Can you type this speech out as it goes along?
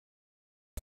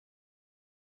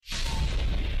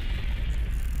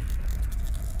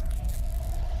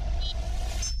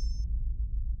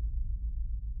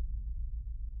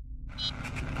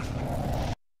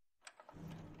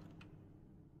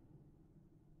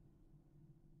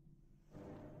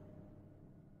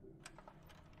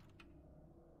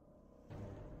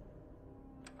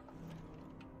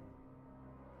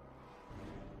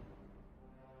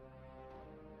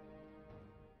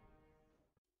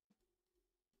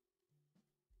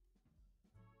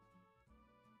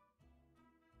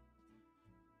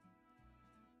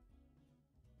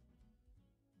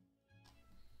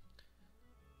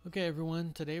Okay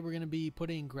everyone, today we're going to be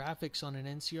putting graphics on an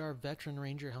NCR Veteran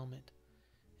Ranger helmet.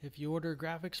 If you order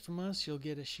graphics from us, you'll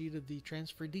get a sheet of the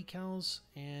transfer decals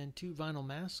and 2 vinyl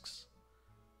masks.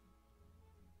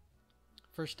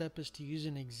 First step is to use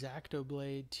an X-Acto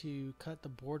blade to cut the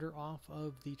border off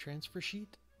of the transfer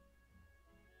sheet.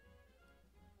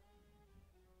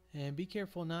 And be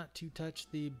careful not to touch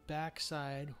the back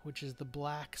side, which is the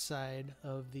black side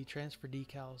of the transfer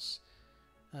decals.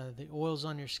 The oils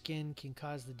on your skin can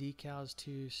cause the decals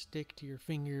to stick to your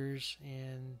fingers,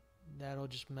 and that'll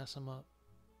just mess them up.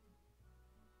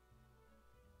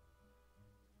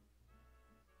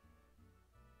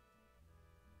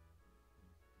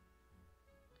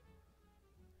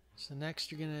 So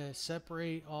next you're going to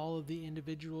separate all of the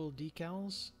individual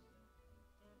decals.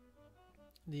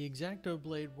 The X-Acto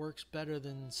blade works better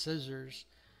than scissors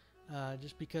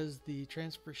just because the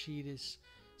transfer sheet is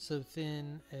so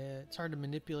thin. It's hard to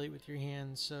manipulate with your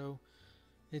hands, so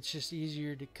it's just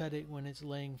easier to cut it when it's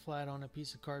laying flat on a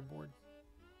piece of cardboard.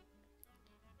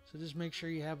 So just make sure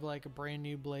you have like a brand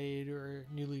new blade or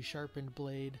a newly sharpened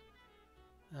blade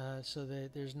so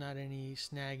that there's not any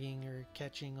snagging or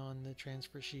catching on the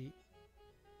transfer sheet.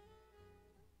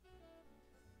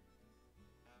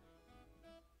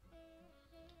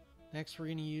 Next we're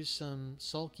going to use some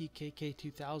Sulky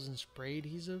KK2000 spray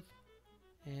adhesive,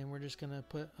 and we're just going to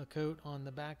put a coat on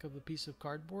the back of a piece of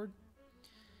cardboard.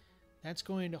 That's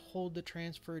going to hold the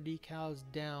transfer decals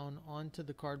down onto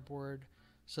the cardboard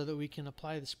so that we can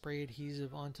apply the spray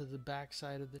adhesive onto the back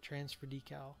side of the transfer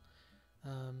decal.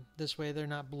 This way they're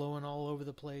not blowing all over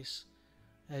the place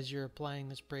as you're applying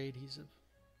the spray adhesive.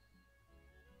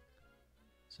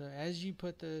 So as you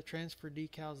put the transfer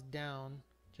decals down,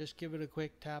 just give it a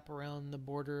quick tap around the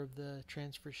border of the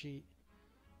transfer sheet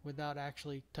without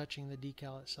actually touching the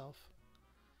decal itself.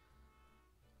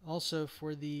 Also,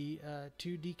 for the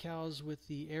 2 decals with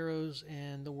the arrows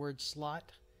and the word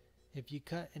slot, if you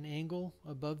cut an angle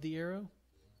above the arrow,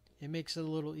 it makes it a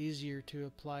little easier to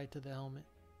apply to the helmet.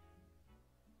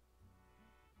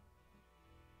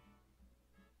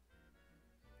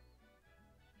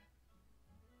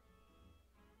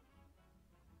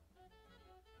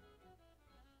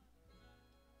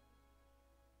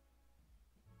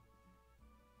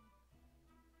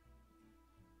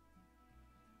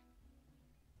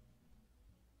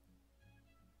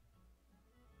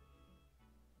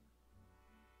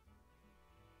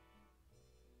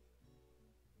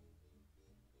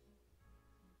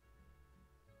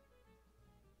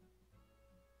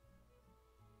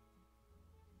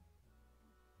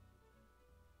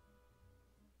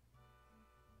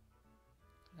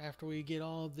 After we get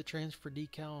all of the transfer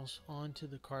decals onto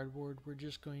the cardboard, we're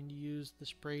just going to use the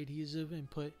spray adhesive and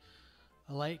put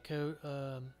a light coat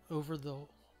over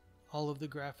all of the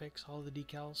graphics, all of the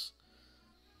decals.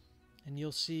 And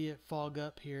you'll see it fog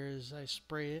up here as I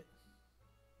spray it.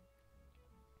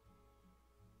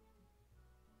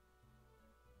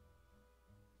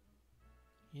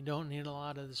 You don't need a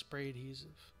lot of the spray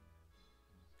adhesive.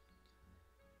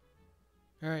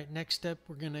 Alright, next step,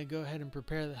 we're going to go ahead and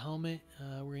prepare the helmet.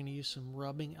 We're going to use some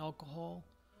rubbing alcohol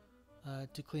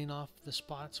to clean off the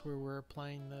spots where we're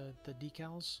applying the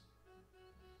decals.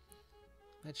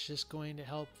 That's just going to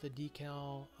help the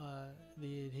decal,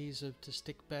 the adhesive, to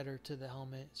stick better to the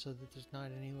helmet so that there's not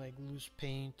any like loose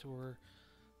paint or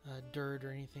dirt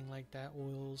or anything like that,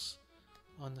 oils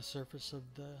on the surface of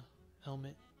the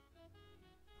helmet.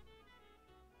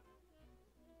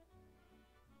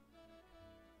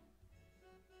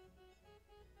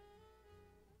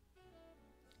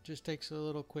 Just takes a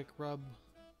little quick rub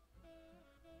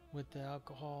with the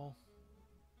alcohol.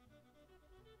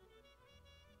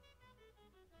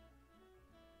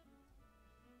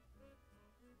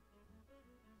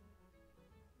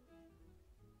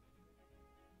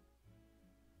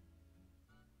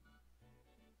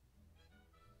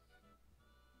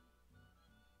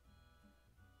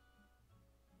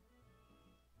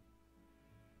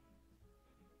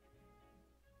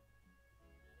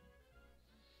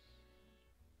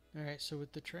 Alright, so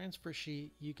with the transfer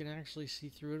sheet, you can actually see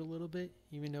through it a little bit,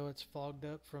 even though it's fogged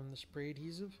up from the spray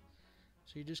adhesive.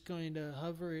 So you're just going to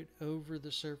hover it over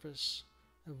the surface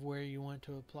of where you want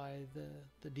to apply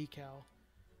the decal.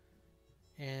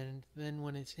 And then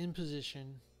when it's in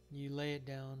position, you lay it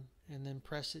down and then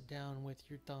press it down with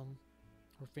your thumb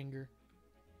or finger.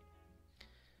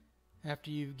 After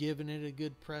you've given it a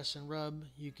good press and rub,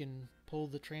 you can pull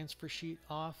the transfer sheet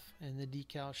off and the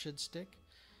decal should stick.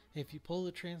 If you pull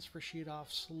the transfer sheet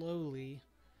off slowly,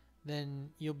 then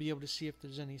you'll be able to see if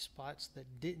there's any spots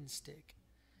that didn't stick.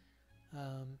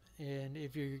 And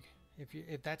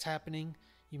if that's happening,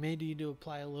 you may need to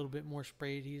apply a little bit more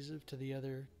spray adhesive to the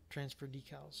other transfer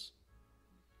decals.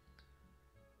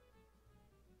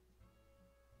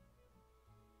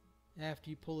 After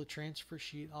you pull the transfer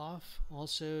sheet off,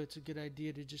 also it's a good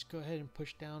idea to just go ahead and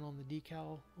push down on the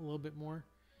decal a little bit more.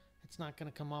 It's not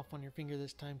going to come off on your finger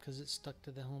this time because it's stuck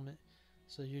to the helmet.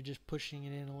 So you're just pushing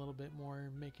it in a little bit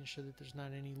more, making sure that there's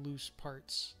not any loose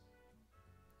parts.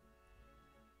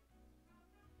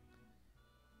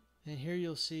 And here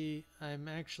you'll see I'm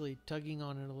actually tugging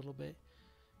on it a little bit.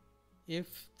 If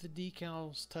the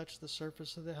decals touch the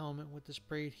surface of the helmet with the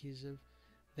spray adhesive,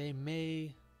 they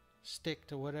may stick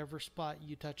to whatever spot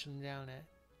you touch them down at.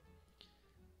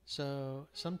 So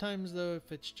sometimes though,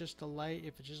 if it's just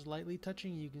lightly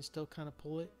touching, you can still kind of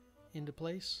pull it into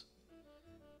place.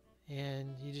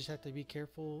 And you just have to be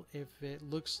careful if it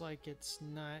looks like it's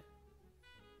not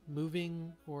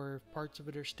moving or if parts of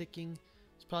it are sticking.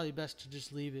 It's probably best to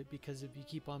just leave it, because if you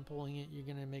keep on pulling it, you're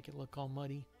going to make it look all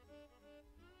muddy.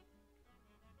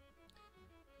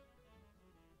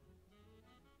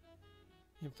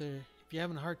 If you're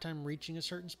having a hard time reaching a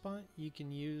certain spot, you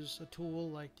can use a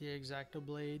tool like the X-Acto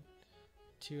blade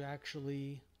to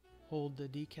actually hold the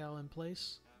decal in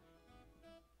place.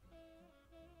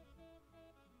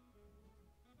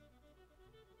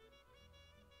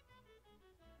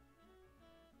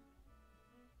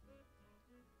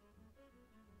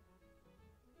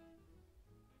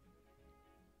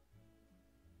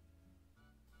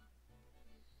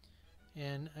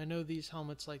 And I know these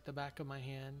helmets like the back of my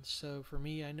hand, so for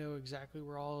me, I know exactly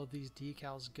where all of these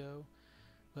decals go.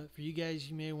 But for you guys,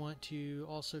 you may want to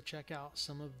also check out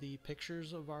some of the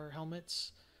pictures of our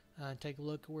helmets. Take a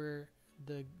look where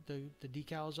the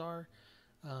decals are,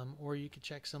 or you could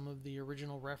check some of the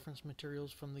original reference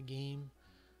materials from the game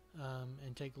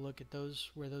and take a look at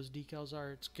those, where those decals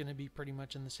are. It's going to be pretty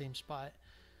much in the same spot.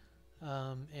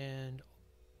 And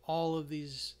all of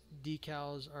these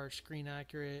decals are screen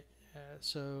accurate.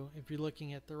 So if you're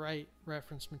looking at the right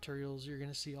reference materials, you're going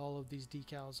to see all of these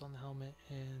decals on the helmet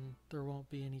and there won't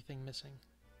be anything missing.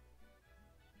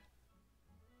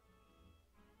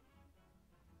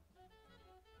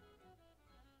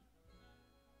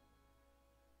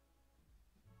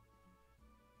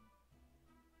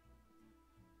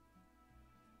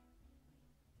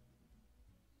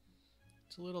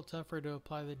 It's a little tougher to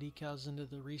apply the decals into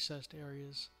the recessed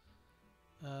areas,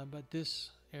 but this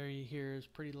area here is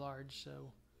pretty large, so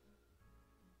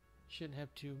shouldn't have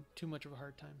too much of a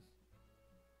hard time.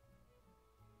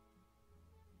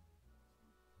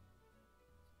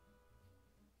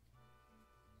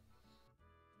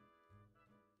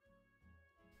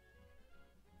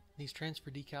 These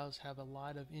transfer decals have a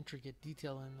lot of intricate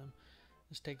detail in them.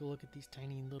 Let's take a look at these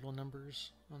tiny little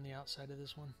numbers on the outside of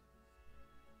this one.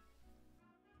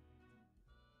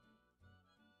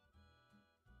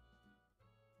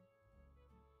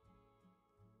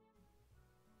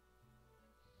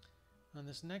 On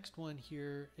this next one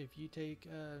here, if you take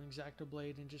an X-Acto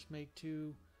blade and just make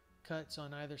 2 cuts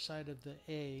on either side of the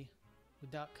A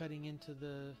without cutting into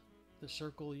the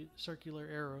circular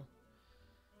arrow,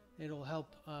 it'll help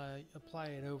apply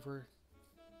it over.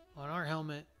 On our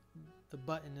helmet, the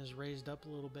button is raised up a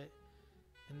little bit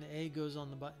and the A goes on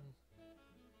the button.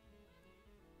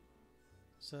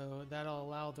 So that'll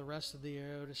allow the rest of the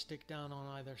arrow to stick down on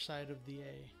either side of the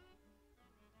A.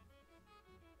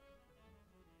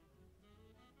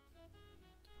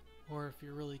 Or if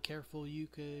you're really careful, you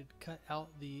could cut out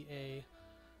the A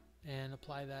and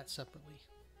apply that separately.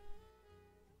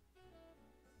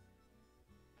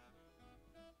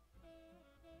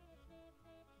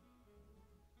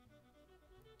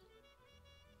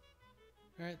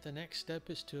 Alright, the next step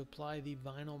is to apply the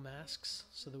vinyl masks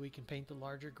so that we can paint the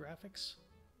larger graphics.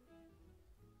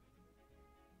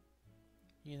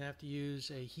 You're going to have to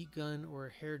use a heat gun or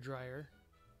a hair dryer.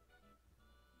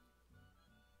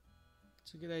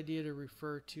 It's a good idea to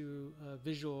refer to a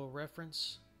visual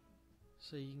reference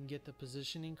so you can get the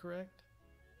positioning correct.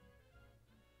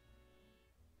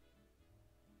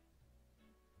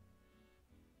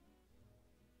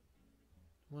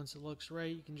 Once it looks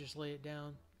right, you can just lay it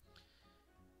down.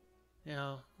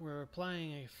 Now, we're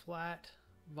applying a flat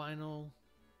vinyl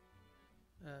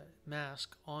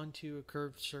mask onto a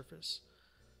curved surface.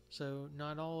 So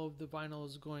not all of the vinyl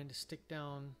is going to stick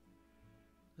down,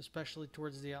 especially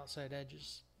towards the outside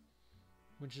edges,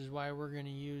 which is why we're going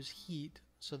to use heat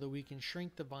so that we can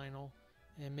shrink the vinyl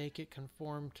and make it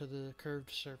conform to the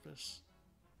curved surface.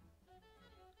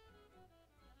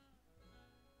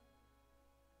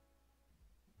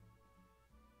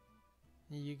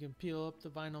 And you can peel up the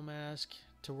vinyl mask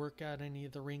to work out any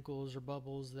of the wrinkles or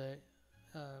bubbles that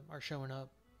are showing up.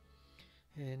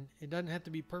 And it doesn't have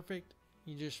to be perfect.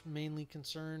 You're just mainly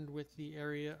concerned with the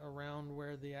area around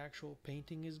where the actual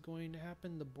painting is going to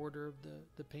happen, the border of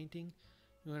the painting.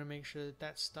 You want to make sure that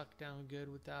that's stuck down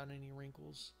good without any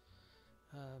wrinkles.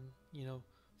 You know,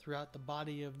 throughout the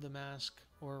body of the mask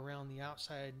or around the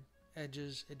outside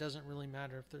edges, it doesn't really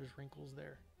matter if there's wrinkles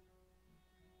there.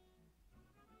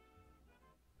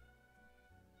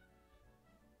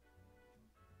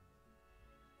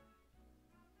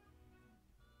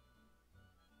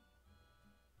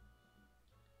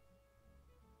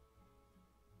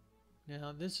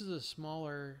 Now this is a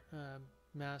smaller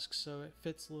mask, so it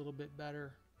fits a little bit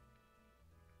better.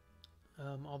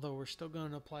 Although we're still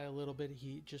going to apply a little bit of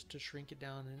heat just to shrink it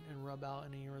down and rub out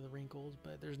any of the wrinkles,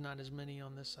 but there's not as many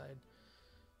on this side.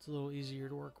 It's a little easier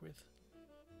to work with.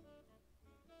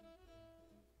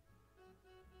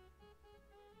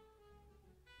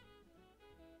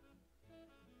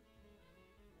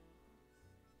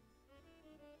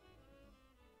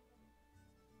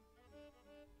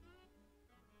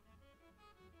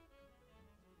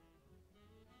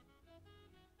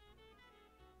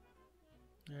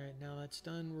 Alright, now that's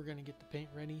done, we're going to get the paint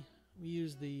ready. We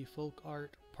use the Folk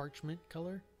Art Parchment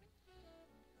color.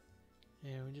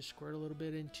 And we just squirt a little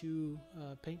bit into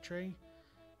a paint tray.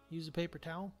 Use a paper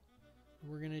towel.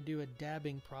 We're going to do a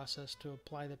dabbing process to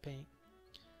apply the paint.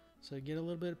 So get a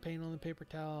little bit of paint on the paper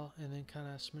towel and then kind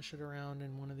of smush it around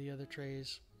in one of the other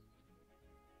trays.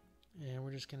 And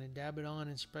we're just going to dab it on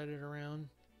and spread it around.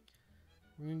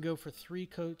 We're going to go for 3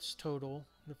 coats total.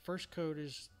 The first coat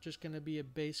is just going to be a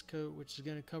base coat, which is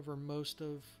going to cover most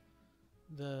of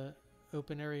the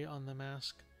open area on the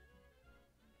mask.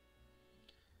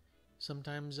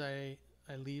 Sometimes I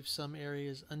leave some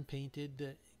areas unpainted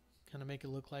that kind of make it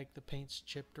look like the paint's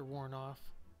chipped or worn off.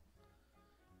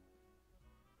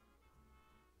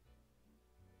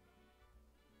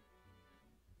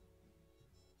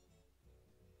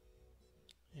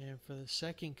 And for the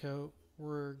second coat,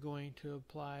 we're going to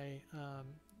apply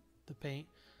the paint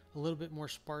a little bit more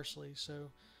sparsely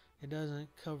so it doesn't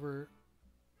cover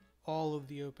all of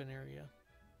the open area.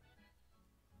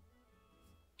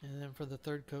 And then for the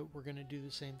third coat, we're going to do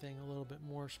the same thing, a little bit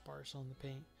more sparse on the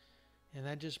paint. And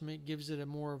that just gives it a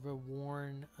more of a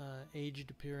worn,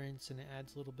 aged appearance, and it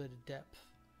adds a little bit of depth.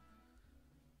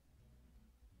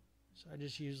 So I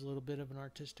just use a little bit of an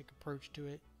artistic approach to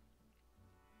it.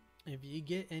 If you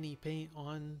get any paint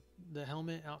on the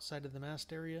helmet outside of the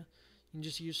mask area, you can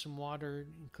just use some water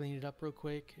and clean it up real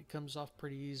quick. It comes off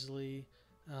pretty easily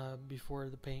before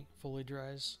the paint fully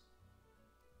dries.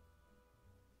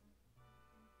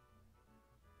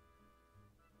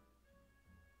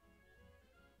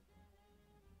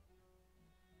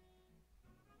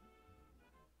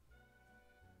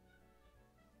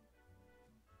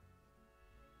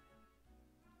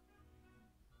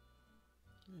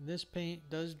 And this paint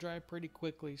does dry pretty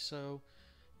quickly, so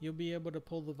you'll be able to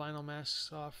pull the vinyl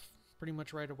masks off pretty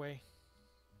much right away.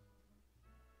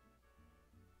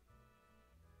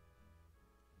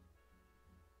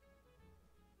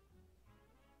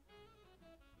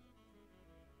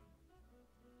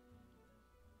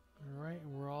 Alright,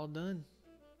 we're all done.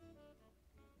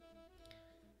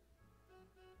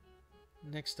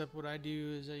 Next up, what I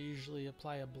do is I usually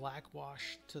apply a black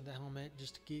wash to the helmet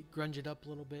just to grunge it up a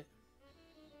little bit.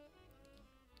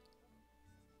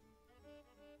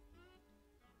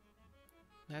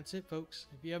 That's it, folks.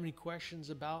 If you have any questions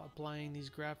about applying these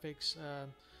graphics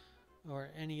or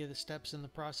any of the steps in the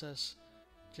process,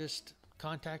 just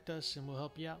contact us and we'll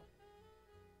help you out.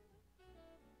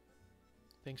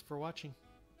 Thanks for watching.